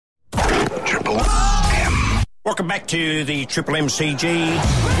Triple M. Welcome back to the Triple MCG.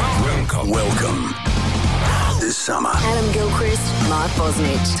 Welcome. This summer. Adam Gilchrist, Mark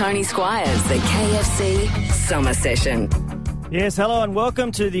Bosnich, Tony Squires, the KFC Summer Session. Yes, hello and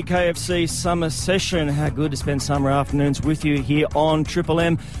welcome to the KFC Summer Session. How good to spend summer afternoons with you here on Triple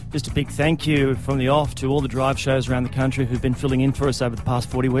M. Just a big thank you from the off to all the drive shows around the country who've been filling in for us over the past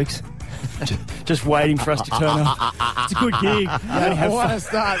 40 weeks. Just waiting for us to turn up. It's a good gig. What a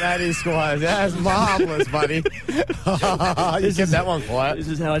start that is, Squires. That's marvellous, buddy. You kept that one quiet. This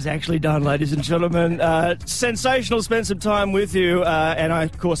is how it's actually done, ladies and gentlemen. Sensational to spend some time with you. And I,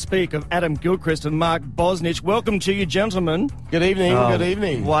 of course, speak of Adam Gilchrist and Mark Bosnich. Welcome to you, gentlemen. Good evening, good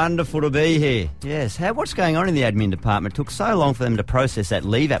evening. Wonderful to be here. Yes. What's going on in the admin department? It took so long for them to process that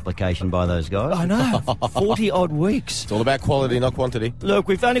leave application by those guys. I know. 40-odd weeks. It's all about quality, not quantity. Look,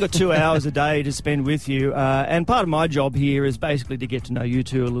 we've only got 2 hours a day to spend with you, and part of my job here is basically to get to know you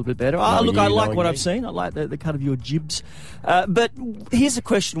two a little bit better. I like what I've seen. I like the cut of your jibs. But here's a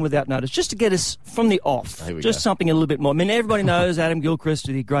question without notice, just to get us from the off, just something a little bit more. I mean, everybody knows Adam Gilchrist,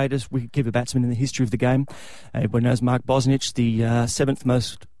 the greatest wicketkeeper batsman in the history of the game. Everybody knows Mark Bosnich, the seventh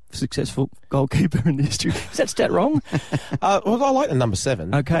most successful goalkeeper in the history. Is that stat wrong? Well, I like the number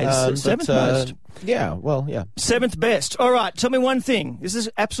 7. Okay, seventh most. Yeah. Seventh best. All right, tell me one thing. This is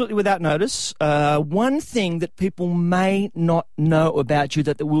absolutely without notice. One thing that people may not know about you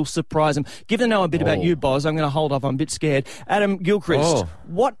that will surprise them. Given they know a bit about you, Boz, I'm going to hold off. I'm a bit scared. Adam Gilchrist,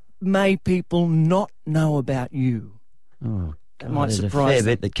 what may people not know about you? Oh, that might there's surprise a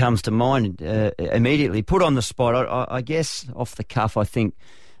fair bit that comes to mind immediately. Put on the spot, I guess off the cuff, I think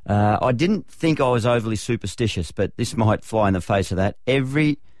I didn't think I was overly superstitious, but this might fly in the face of that.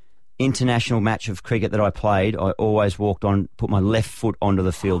 Every international match of cricket that I played, I always put my left foot onto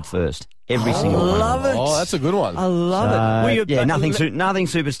the field first. Every single one. I love it. Oh, that's a good one. I love it. Yeah, nothing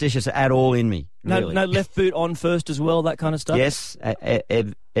superstitious at all in me. Really. No left boot on first as well, that kind of stuff? Yes,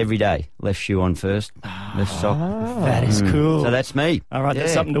 every day. Left shoe on first, left sock. That is cool. So that's me. All right,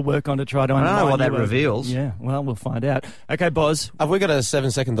 that's something to work on to try to undermine. I don't know what that you reveals. Yeah, well, we'll find out. Okay, Boz. Have we got a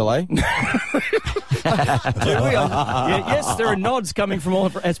 7-second delay? Yes, there are nods coming from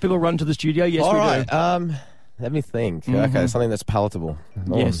all as people run to the studio. Yes, all we right. do. Let me think. Okay, something that's palatable.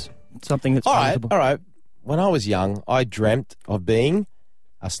 Yes, something that's palatable. All right. When I was young, I dreamt of being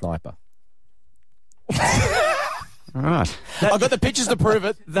a sniper. All right. I got the pictures to prove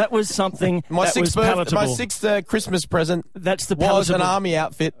it. That was something My that was palatable. My sixth Christmas present That's the was palatable. an army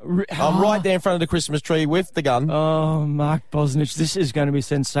outfit. I'm right there in front of the Christmas tree with the gun. Oh, Mark Bosnich, this is going to be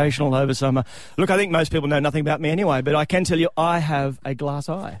sensational over summer. Look, I think most people know nothing about me anyway, but I can tell you I have a glass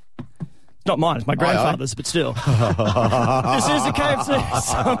eye. It's not mine, it's my grandfather's, but still. This is the KFC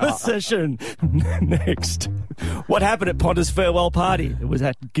Summer Session. Next. What happened at Punters' farewell party? It was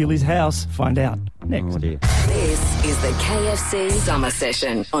at Gilly's house. Find out. Next. Oh, dear. This is the KFC Summer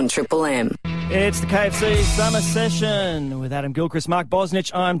Session on Triple M. It's the KFC Summer Session with Adam Gilchrist, Mark Bosnich.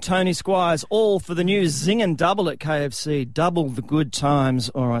 I'm Tony Squires, all for the news. Zing and double at KFC. Double the good times.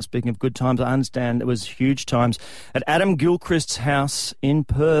 All right, speaking of good times, I understand it was huge times at Adam Gilchrist's house in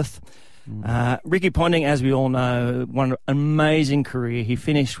Perth. Ricky Ponting, as we all know, won an amazing career. He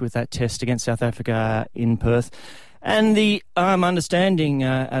finished with that test against South Africa in Perth. And I'm understanding,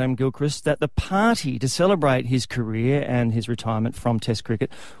 Adam Gilchrist, that the party to celebrate his career and his retirement from Test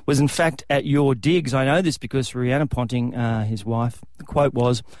cricket was in fact at your digs. I know this because Rihanna Ponting, his wife, the quote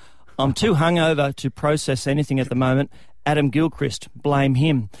was, "I'm too hungover to process anything at the moment. Adam Gilchrist, blame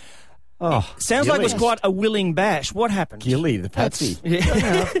him." Oh, sounds like it was quite a willing bash. What happened? Gilly, the patsy.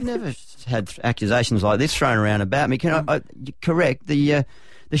 I've never had accusations like this thrown around about me. Can I correct? The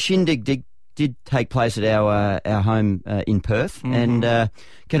shindig did take place at our home in Perth, and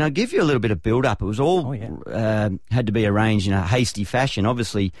can I give you a little bit of build-up? It was all had to be arranged in a hasty fashion.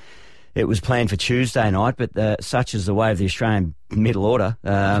 Obviously, it was planned for Tuesday night, but such is the way of the Australian middle order.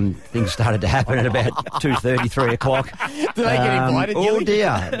 Things started to happen at about 2:30, 3 o'clock. Did they get invited? Oh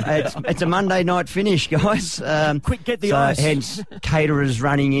dear, it's a Monday night finish, guys. Quick, get the ice. Hence, caterers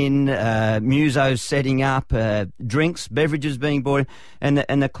running in, musos setting up, drinks, beverages being bought in.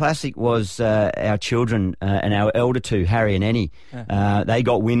 And the classic was our children and our elder two, Harry and Annie. They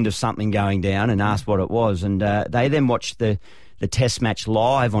got wind of something going down and asked what it was, and they then watched the test match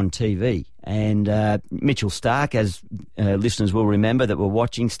live on TV. And Mitchell Stark, as listeners will remember that were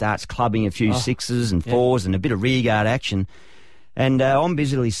watching, starts clubbing a few sixes and fours and a bit of rearguard action. And I'm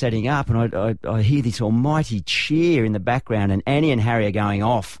busily setting up, and I hear this almighty cheer in the background, and Annie and Harry are going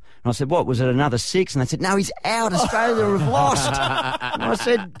off. And I said, what, was it another 6? And they said, no, he's out. Australia have lost. And I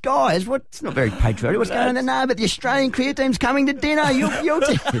said, guys, it's not very patriotic. What's going on? No, but the Australian cricket team's coming to dinner. You'll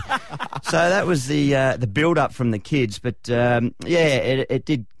So that was the build-up from the kids. But, it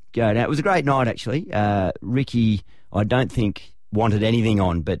did go down. It was a great night, actually. Ricky, I don't think, wanted anything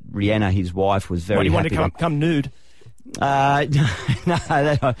on, but Rihanna, his wife, was very happy. What, do you want to come nude? No, I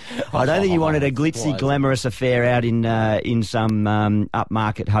don't think he wanted a glitzy, glamorous affair out in some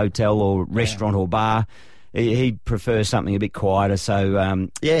upmarket hotel or restaurant or bar. He prefers something a bit quieter. So,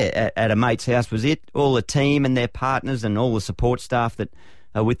 at a mate's house was it. All the team and their partners and all the support staff that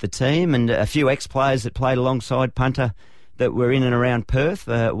are with the team, and a few ex-players that played alongside Punter that were in and around Perth.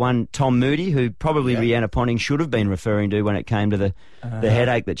 One, Tom Moody, who probably Rihanna Ponting should have been referring to when it came to the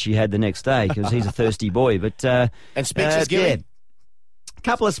headache that she had the next day, because he's a thirsty boy. But and speeches, Gilly? A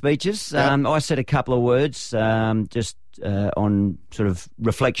couple of speeches. I said a couple of words just on sort of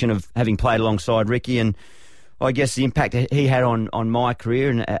reflection of having played alongside Ricky, and I guess the impact he had on my career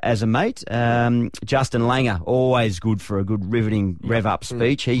and as a mate. Justin Langer, always good for a good riveting rev-up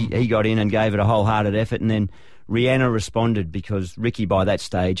speech. He got in and gave it a wholehearted effort, and then Rihanna responded, because Ricky by that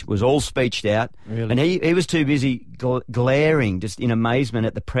stage was all speeched out. Really? And he was too busy glaring just in amazement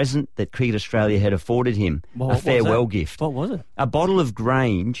at the present that Cricket Australia had afforded him, a farewell gift. What was it? A bottle of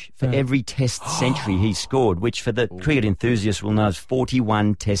Grange for every test century he scored, which for the cricket enthusiast will know is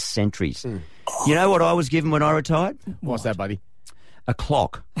 41 test centuries. You know what I was given when I retired? What's that, buddy? A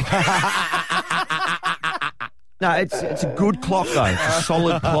clock. No, it's a good clock, though. It's a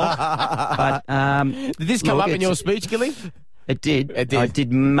solid clock. But did this come up in your speech, Gilly? It did. I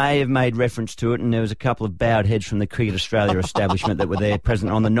may have made reference to it, and there was a couple of bowed heads from the Cricket Australia establishment that were there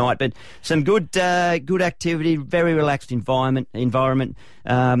present on the night. But some good activity, very relaxed environment.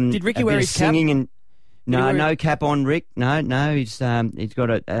 Did Ricky wear his singing cap? And no cap on Rick. No, he's got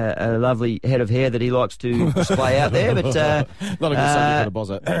a lovely head of hair that he likes to display out there. But not a good subject for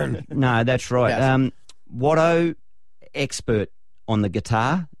the Bozza. No, that's right. Yes. Watto, expert on the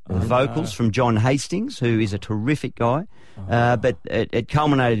guitar, vocals from John Hastings, who is a terrific guy. But it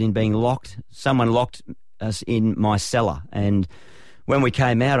culminated in being locked. Someone locked us in my cellar, and when we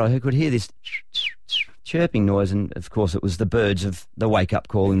came out, I could hear this chirping noise, and of course it was the birds of the wake-up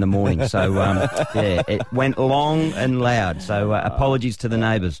call in the morning. So, it went long and loud. So apologies to the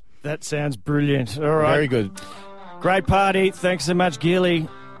neighbours. That sounds brilliant. All right. Very good. Great party. Thanks so much, Gilly.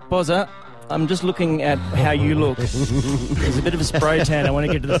 Bozza, I'm just looking at how you look. There's a bit of a spray tan. I want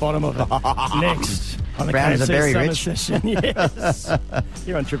to get to the bottom of it. Next on the Brown is KFC a very Summer rich. Session. Yes.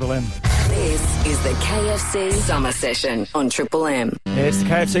 You're on Triple M. This is the KFC Summer Session on Triple M. It's the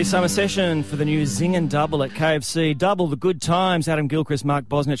KFC Summer Session for the new Zing and Double at KFC. Double the good times. Adam Gilchrist, Mark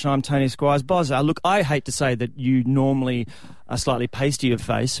Bosnich, I'm Tony Squires. Bozza, look, I hate to say that you normally are slightly pasty of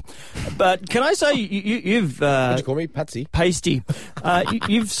face, but can I say you've... What'd you call me? Patsy? Pasty.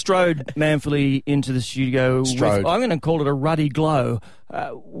 You've strode manfully into the studio Strode. with, I'm going to call it a ruddy glow.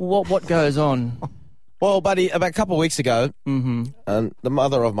 What goes on? Well, buddy, about a couple of weeks ago, the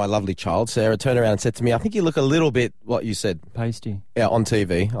mother of my lovely child, Sarah, turned around and said to me, I think you look a little bit, what you said. Pasty. Yeah, on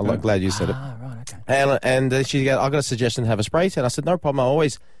TV. I'm glad you said it. Ah, right, okay. And she goes, I've got a suggestion to have a spray tan. I said, no problem. I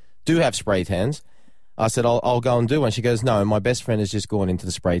always do have spray tans. I said, I'll go and do one. She goes, no, my best friend has just gone into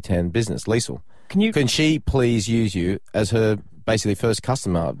the spray tan business, Liesl. Can she please use you as her basically first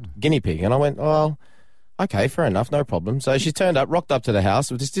customer, guinea pig? And I went, well, okay, fair enough, no problem. So she turned up, rocked up to the house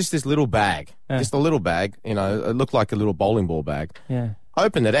with just this little bag, just a little bag, it looked like a little bowling ball bag. Yeah.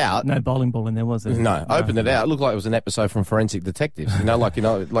 Opened it out. No bowling ball in there, was there? No, opened it out. It looked like it was an episode from Forensic Detectives, like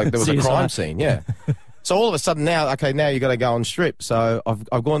there was a crime scene, yeah. So all of a sudden now you got to go and strip. So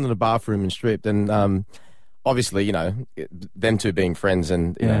I've gone to the bathroom and stripped, and obviously, them two being friends,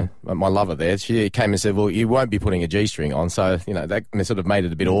 and my lover there, she came and said, "Well, you won't be putting a G-string on." So that sort of made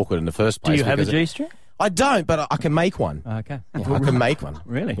it a bit awkward in the first place. Do you have a G-string? I don't, but I can make one. Okay. Yeah, I can make one.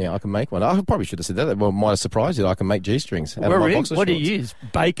 Really? Yeah, I can make one. I probably should have said that. Well, it might have surprised you that I can make G-strings out of my boxer What do shorts. you use?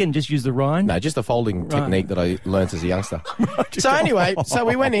 Bacon? Just use the rind? No, just a folding technique that I learnt as a youngster. So anyway,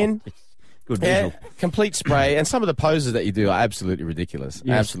 we went in. Good visual. Complete spray, and some of the poses that you do are absolutely ridiculous.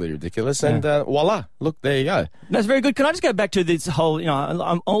 Yes. Absolutely ridiculous. And voila, look, there you go. That's very good. Can I just go back to this whole,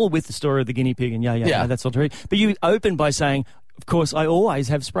 I'm all with the story of the guinea pig and yeah, that's all true. But you opened by saying, of course, I always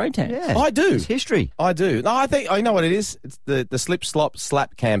have spray tans. Yeah. I do. It's history. I do. No, I think I know what it is. It's the slip, slop,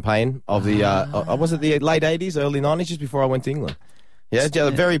 slap campaign of the, was it the late 80s, early 90s, just before I went to England. Yeah,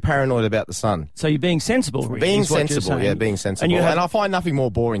 very paranoid about the sun. So you're being sensible, really. Being is what you're sensible, saying. yeah, being sensible. And I find nothing more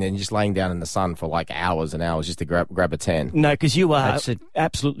boring than just laying down in the sun for like hours and hours just to grab a tan. No, because you are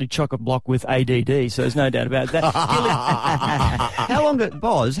absolutely chock-a-block with ADD, so there's no doubt about that. How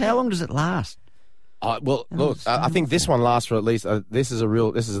long does it last? Look, I think this one lasts for at least. This is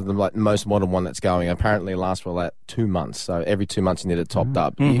the most modern one that's going. Apparently, it lasts for like 2 months. So every 2 months, you need it topped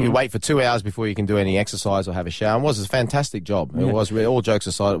up. Mm-hmm. You wait for 2 hours before you can do any exercise or have a shower. It was a fantastic job. It was all jokes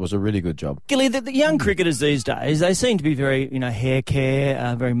aside. It was a really good job. Gilly, the young cricketers these days, they seem to be very, hair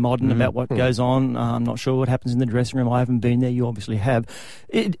care, very modern about what goes on. I'm not sure what happens in the dressing room. I haven't been there. You obviously have.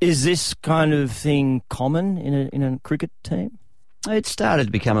 Is this kind of thing common in a cricket team? It started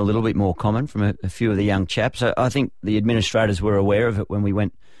to become a little bit more common from a few of the young chaps. I think the administrators were aware of it when we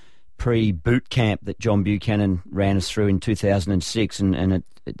went pre-boot camp that John Buchanan ran us through in 2006, and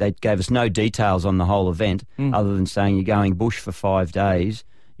they gave us no details on the whole event other than saying you're going bush for 5 days,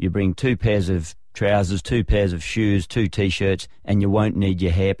 you bring 2 pairs of trousers, 2 pairs of shoes, 2 T-shirts, and you won't need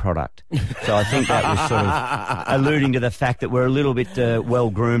your hair product. So I think that was sort of alluding to the fact that we're a little bit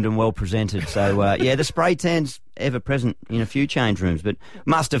well-groomed and well-presented. So, the spray tan's ever-present in a few change rooms, but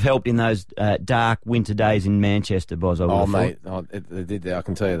must have helped in those dark winter days in Manchester, Bozza. Oh, mate, it did. I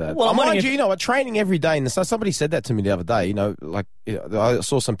can tell you that. Well, mind you, training every day in the sun. Somebody said that to me the other day. I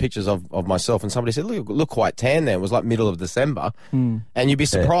saw some pictures of myself, and somebody said, look quite tan there. It was like middle of December. And you'd be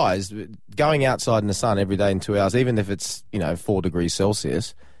surprised, going outside in the sun every day in 2 hours, even if it's, 4 degrees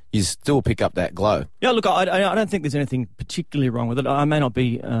Celsius, you still pick up that glow. Yeah, look, I don't think there's anything particularly wrong with it. I may not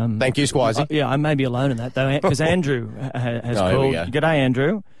be... Thank you, Squizey. I may be alone in that, though, because Andrew has called. Here we go. G'day,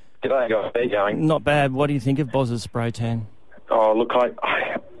 Andrew. G'day, guys. How you going? Not bad. What do you think of Bozza's spray tan? Oh, look,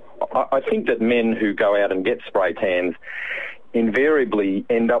 I think that men who go out and get spray tans invariably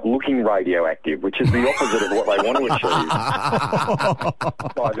end up looking radioactive, which is the opposite of what they want to achieve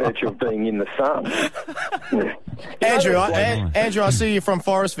by virtue of being in the sun. Andrew, I see you're from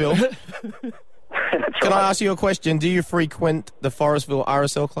Forestville. Can I ask you a question? Do you frequent the Forestville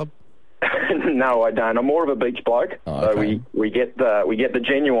RSL Club? No, I don't. I'm more of a beach bloke, so we get the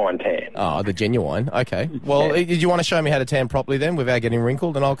genuine tan. Oh, the genuine. Okay. Well, did you want to show me how to tan properly then, without getting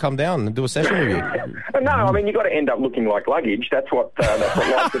wrinkled, and I'll come down and do a session with you? No, I mean, you've got to end up looking like luggage. That's what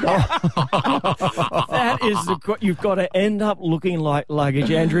life's about. That is you've got to end up looking like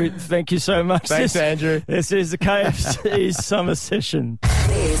luggage. Andrew, thank you so much. Thanks, Andrew. This is the KFC Summer Session.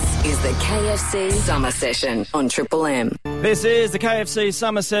 This is the KFC Summer Session on Triple M. This is the KFC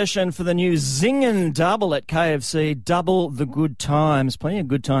Summer Session for the new Zing and Double at KFC. Double the good times. Plenty of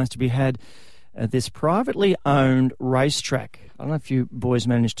good times to be had at this privately owned racetrack. I don't know if you boys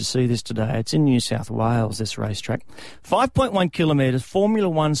managed to see this today. It's in New South Wales, this racetrack. 5.1 kilometres, Formula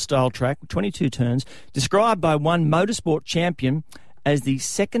One style track, 22 turns, described by one motorsport champion as the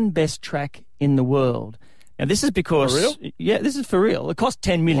second best track in the world. Now, this is because... For real? Yeah, this is for real. It cost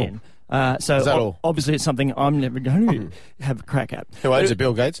 $10 million. So is that all? Obviously it's something I'm never going to have a crack at. Who owns it,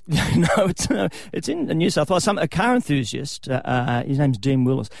 Bill Gates? No, it's in New South Wales. A car enthusiast, his name's Dean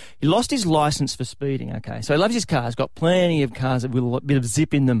Willis, he lost his licence for speeding, okay? So he loves his cars, got plenty of cars with a bit of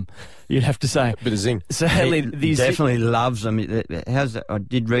zip in them, you'd have to say. A bit of zing. So he definitely loves them. I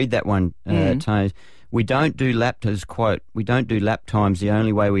did read that one, Tony. We don't do lap times, quote, we don't do lap times. The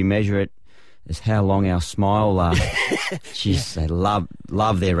only way we measure it is how long our smile lasts. Jeez, they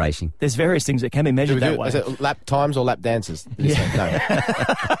love their racing. There's various things that can be measured that way. Is it lap times or lap dances?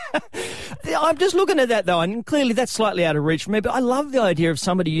 Yeah. No. I'm just looking at that, though, and clearly that's slightly out of reach for me, but I love the idea of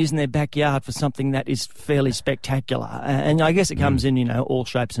somebody using their backyard for something that is fairly spectacular, and I guess it comes in, all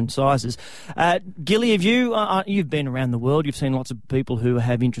shapes and sizes. Gilly, have you've been around the world, you've seen lots of people who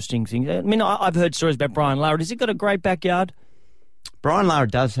have interesting things. I mean, I've heard stories about Brian Lara. Has he got a great backyard? Brian Lara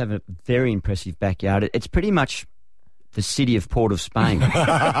does have a very impressive backyard. It's pretty much the city of Port of Spain in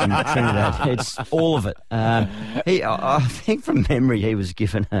Trinidad. It's all of it. I think from memory he was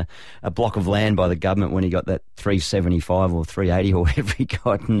given a block of land by the government when he got that 375 or 380 or whatever he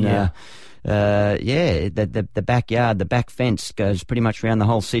got. And, the backyard, the back fence goes pretty much around the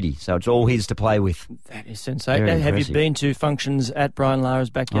whole city, so it's all his to play with. That is sensational. Have you been to functions at Brian Lara's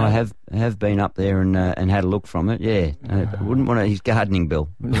backyard? I have been up there and had a look from it. Yeah, I wouldn't want his gardening bill.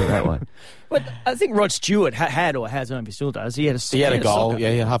 Put it that way. But I think Rod Stewart had or has, I don't know if he still does. He had a goal. Soccer.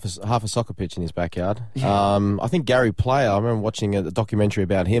 Yeah, he had half a soccer pitch in his backyard. Yeah. I think Gary Player. I remember watching a documentary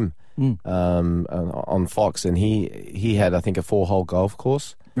about him on Fox, and he had, I think, a 4-hole golf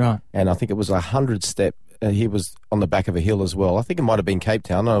course. Right. And I think it was 100-step. He was on the back of a hill as well. I think it might have been Cape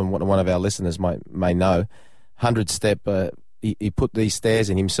Town. I don't know, one of our listeners may know. 100-step. He put these stairs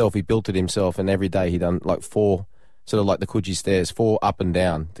in himself. He built it himself, and every day he done like 4 sort of like the Coogee stairs, 4 up and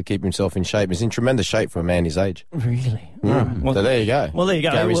down to keep himself in shape. He's in tremendous shape for a man his age. Really? Well, so there you go. Well, there you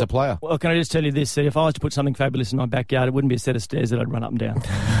go. Gary's a player. Well, can I just tell you this? That if I was to put something fabulous in my backyard, it wouldn't be a set of stairs that I'd run up and down.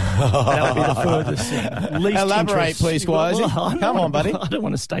 That would be the furthest, least Elaborate, interest. please, Squires. Come on, buddy. I don't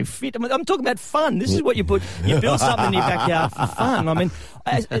want to stay fit. I'm talking about fun. This is what you put. You build something in your backyard for fun. I mean,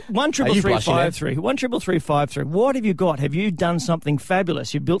 1-333-533. 1-333-533. What have you got? Have you done something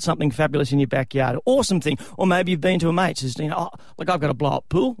fabulous? You've built something fabulous in your backyard. Awesome thing. Or maybe you've been to a mate's. Like I've got a blow-up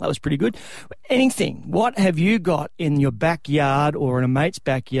pool. That was pretty good. Anything. What have you got in your backyard or in a mate's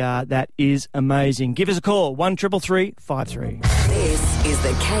backyard that is amazing? Give us a call. 1-333-533. This is the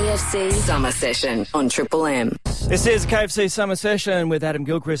KFC Summer Session on Triple M. This is KFC Summer Session with Adam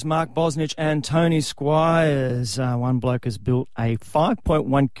Gilchrist, Mark Bosnich and Tony Squires. One bloke has built a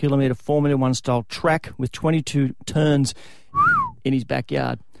 5.1 kilometre Formula 1 style track with 22 turns in his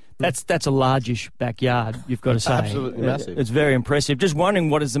backyard. That's a largish backyard, you've got to say. Absolutely massive. It's very impressive. Just wondering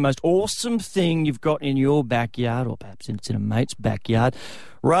what is the most awesome thing you've got in your backyard, or perhaps it's in a mate's backyard.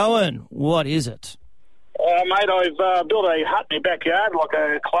 Rowan, what is it? Mate, I've built a hut in my backyard, like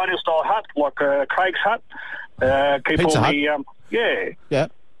a colonial-style hut, like Craig's hut. Keep Pizza all hut? the Yeah.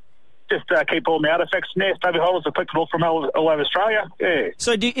 Just keep all my artefacts in there, stubby holders, I picked it all from all over Australia. Yeah.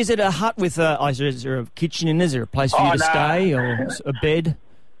 So is it a hut with is there a kitchen in there? Is there a place for you to stay, or a bed?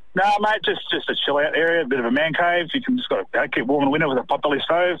 No, mate, just a chill-out area, a bit of a man cave. You can just keep warm in the winter with a potbelly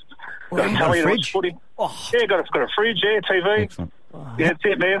stove. Got a telly, fridge. Footy. Oh. Yeah, got a fridge, TV. Excellent. Yeah, that's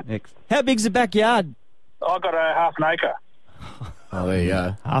it, man. Excellent. How big's the backyard? I've got a half an acre. Oh, there you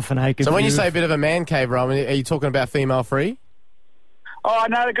go. Half an acre. So when you view. say a bit of a man cave, Roman, are you talking about female free? Oh,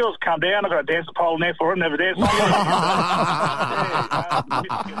 no, the girls come down. I've got a dance pole in there for them. Never dance.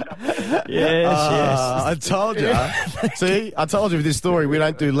 Yes. I told you. See, I told you with this story, we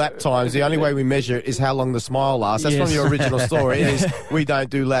don't do lap times. The only way we measure it is how long the smile lasts. That's Yes. from your original story. It is we don't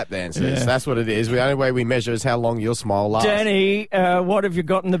do lap dances. Yeah. That's what it is. The only way we measure is how long your smile lasts. Danny, what have you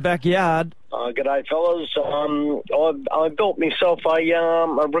got in the backyard? G'day, fellas. I built myself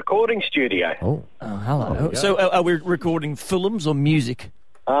a recording studio. Oh. Hello. So are we recording films or music?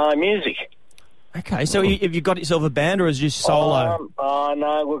 Music. Okay, so have you got yourself a band or is it just solo?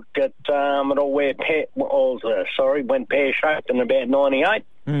 No, look, it all went pear-shaped in about 98.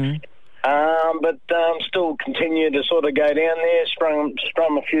 But still continue to sort of go down there, strum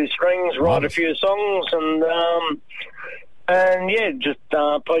a few strings, write a few songs, and yeah, just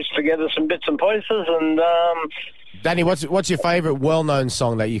piece together some bits and pieces. And Danny, what's your favourite well-known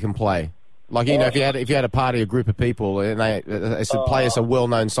song that you can play? Like, you know, if you had a party, a group of people, and they said play us a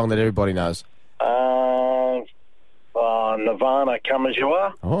well-known song that everybody knows. Nirvana, Come As You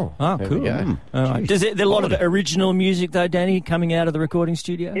Are. Oh, there cool. we go. All right. Is there a lot of original music though, Danny, coming out of the recording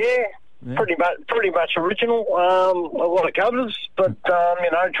studio? Yeah. Pretty much original. A lot of covers, but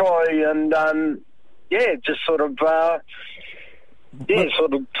try and just sort of go with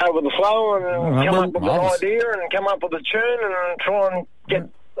the flow and come up with an idea and come up with a tune and try and get.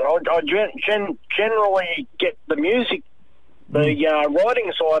 I generally get the music, the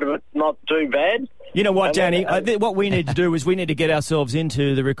writing side of it not too bad. You know what, Danny? What we need to do is we need to get ourselves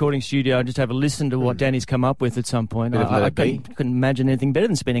into the recording studio and just have a listen to what Danny's come up with at some point. I couldn't imagine anything better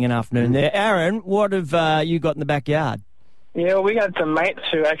than spending an afternoon there. Aaron, what have you got in the backyard? Yeah, we had some mates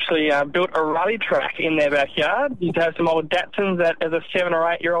who actually built a rally track in their backyard. Used to have some old Datsuns that, as a 7 or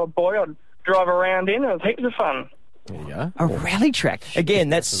 8 year old boy, I'd drive around in. It was heaps of fun. There you go. A rally track. Again,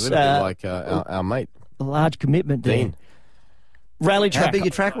 that's a little bit like our mate. A large commitment, Dean. Rally track. How big a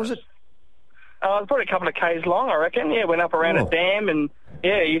track was it? It was probably a couple of k's long, I reckon. Yeah, went up around a dam, and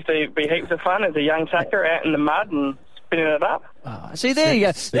yeah, it used to be heaps of fun as a young tacker out in the mud and spinning it up. See, there you go.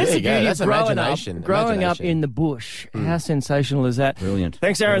 That's the beauty of growing up in the bush. How sensational is that? Brilliant.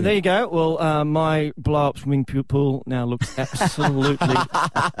 Thanks, Aaron. There you go. Well, my blow-up swimming pool now looks absolutely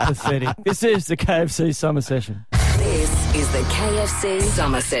pathetic. This is the KFC Summer Session. This is the KFC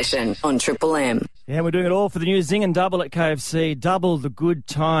Summer Session on Triple M. Yeah, we're doing it all for the new Zing and Double at KFC. Double the good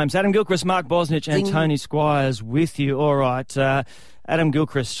times. Adam Gilchrist, Mark Bosnich and Tony Squires with you. All right, Adam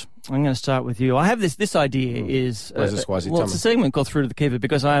Gilchrist, I'm going to start with you. I have this idea is... Where's the Squires? it's a segment called Through to the Keeper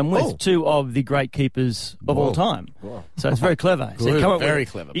because I am with two of the great keepers of all time. Whoa. So it's very clever. So you come up Very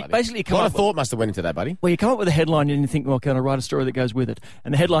with, clever, you buddy. basically A come lot up of thought must have went into that, buddy. Well, you come up with a headline and you think, well, can I write a story that goes with it?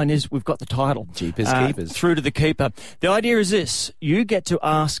 And the headline is, we've got the title. Jeepers Keepers. Through to the Keeper. The idea is this. You get to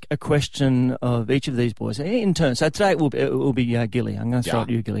ask a question of each of these boys in turn. So today it will be Gilly. I'm going to start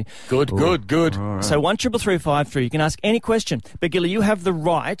with you, Gilly. Good. So 1-333-533. You can ask any question. But, Gilly, you have the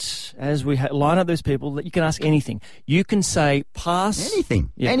right moment, as we line up those people, that you can ask anything. You can say pass.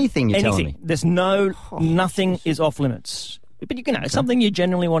 Anything. Anything you're telling me. There's nothing is off limits. But you can know something you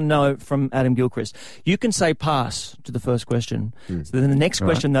genuinely want to know from Adam Gilchrist. You can say pass to the first question. So then the next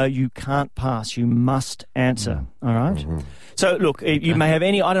question, though, you can't pass. You must answer. All right? Mm-hmm. So, look, you may have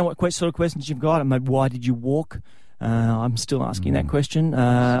any, I don't know what sort of questions you've got. Maybe why did you walk? I'm still asking that question.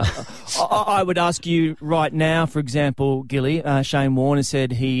 I would ask you right now, for example, Gilly, Shane Warne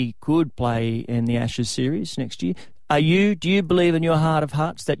said he could play in the Ashes series next year. Do you believe in your heart of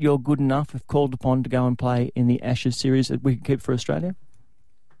hearts that you're good enough if called upon to go and play in the Ashes series that we can keep for Australia?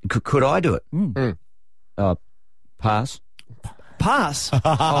 Could I do it? Pass. Pass? Sorry.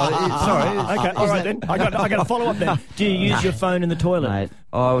 Okay, all right then. I got to follow up then. Do you use your phone in the toilet? Mate,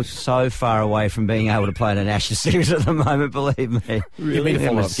 I was so far away from being able to play in an Ashes series at the moment, believe me. Really?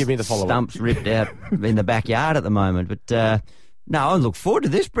 Give me the follow-up. Stumps ripped out in the backyard at the moment, but... No, I look forward to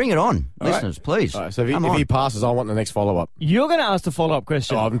this. Bring it on, listeners, please. All right, so if he passes, I want the next follow-up. You're going to ask the follow-up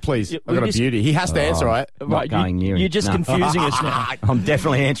question. Oh, please. I've got a beauty. He has to answer, right? Not going near him. You're just confusing us now. I'm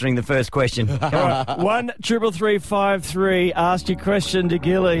definitely answering the first question. All right, 1-333-53. Ask your question to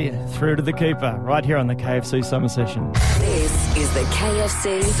Gilly. Through to the keeper. Right here on the KFC Summer Session. This is the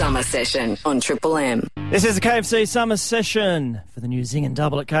KFC Summer Session on Triple M. This is the KFC Summer Session for the new Zing and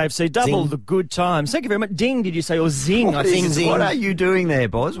Double at KFC. Double the good times. Thank you very much. Ding, did you say? Or zing? I think zing. What are you doing there,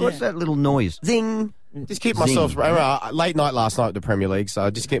 boys? What's that little noise? Zing. Just keep myself... late night last night at the Premier League,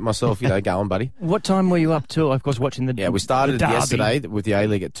 so just keep myself, going, buddy. What time were you up till? Of course, watching the... Yeah, we started yesterday with the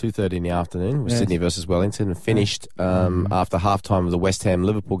A-League at 2:30 in the afternoon with Sydney versus Wellington and finished after half-time of the West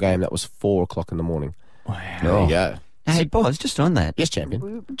Ham-Liverpool game. That was 4 o'clock in the morning. Wow. There you go. Hey, boys, just on that. Yes,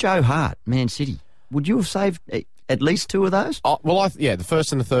 champion. Joe Hart, Man City. Would you have saved at least 2 of those? Oh, well, the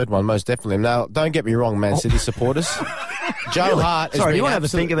first and the third one, most definitely. Now, don't get me wrong, Man City supporters. Joe Hart... Sorry, you want to have a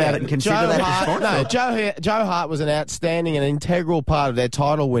think about it and consider that response? No, Joe Hart was an outstanding and integral part of their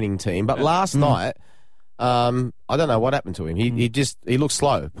title-winning team, but last night... I don't know what happened to him. He looked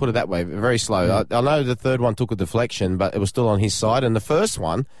slow, put it that way, very slow. I know the third one took a deflection, but it was still on his side. And the first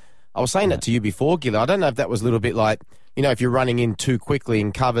one, I was saying that to you before, Gilly. I don't know if that was a little bit like, if you're running in too quickly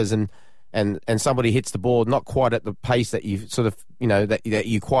in covers and somebody hits the ball not quite at the pace that you sort of, that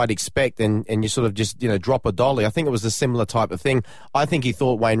you quite expect and you sort of just, drop a dolly. I think it was a similar type of thing. I think he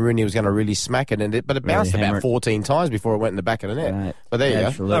thought Wayne Rooney was going to really smack it, but it bounced about 14 times before it went in the back of the net. Right. But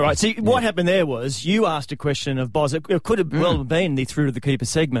there you go. All right, see, what happened there was you asked a question of Bozza. It could have well been the through to the keeper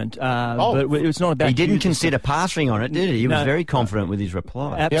segment, but it's not about... He didn't consider passing on it, did he? He was very confident with his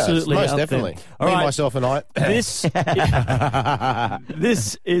reply. Absolutely. Most definitely. All right. Myself, and I.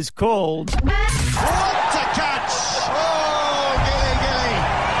 This is called... What a catch! Oh,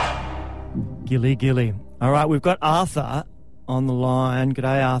 Gilly. All right, we've got Arthur on the line.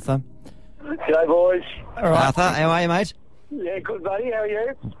 G'day, Arthur. G'day, boys. All right. Arthur, how are you, mate? Yeah, good, buddy. How are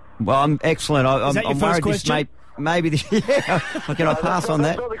you? Well, I'm excellent. Is that your I'm first worried question? Maybe this... Yeah, can I pass on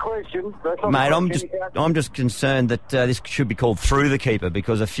that? That's not the question. Mate, I'm just concerned that this should be called through the keeper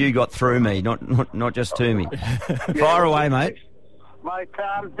because a few got through me, not just to me. Fire away, mate. Mate,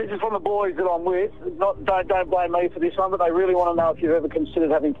 this is from the boys that I'm with. Don't blame me for this one, but they really want to know if you've ever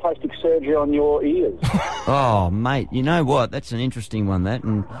considered having plastic surgery on your ears. Oh, mate, you know what? That's an interesting one, that.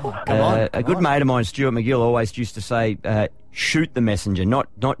 And a good mate of mine, Stuart McGill, always used to say, shoot the messenger, not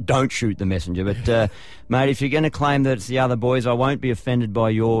don't shoot the messenger. But, mate, if you're going to claim that it's the other boys, I won't be offended by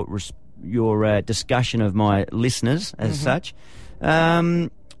your discussion of my listeners as such.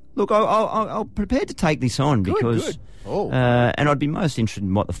 Look, I'll prepare to take this on because... Good. Oh. And I'd be most interested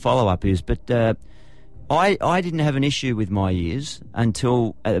in what the follow-up is, but I didn't have an issue with my ears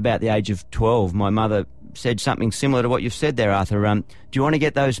until at about the age of 12. My mother said something similar to what you've said there, Arthur. Do you want to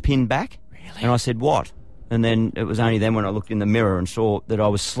get those pinned back? Really? And I said, what? And then it was only then when I looked in the mirror and saw that I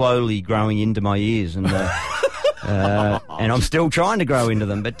was slowly growing into my ears, and and I'm still trying to grow into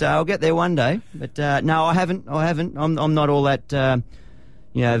them, but I'll get there one day. But no, I haven't. I'm not all that...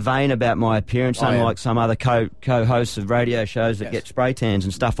 vain about my appearance, unlike some other co-hosts of radio shows that get spray tans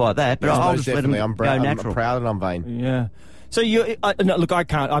and stuff like that. But I'll just let them go natural. I'm proud and I'm vain. Yeah. So look, I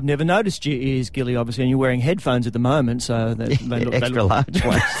can't. I've never noticed your ears, Gilly, obviously, and you're wearing headphones at the moment, so they look extra large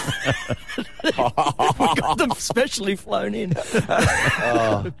ones. We got them specially flown in.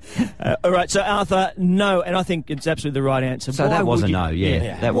 All right, so Arthur, no, and I think it's absolutely the right answer. So that was a no.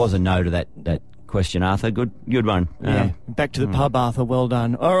 Yeah, that was a no to that question, Arthur. Good one. Yeah. Back to the pub, Arthur. Well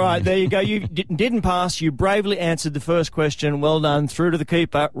done. All right, there you go. You didn't pass. You bravely answered the first question. Well done. Through to the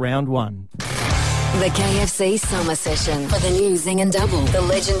keeper. Round 1. The KFC Summer Session for the new Zing and Double. The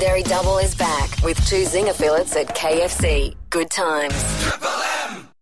legendary double is back with 2 Zing affiliates at KFC. Good times.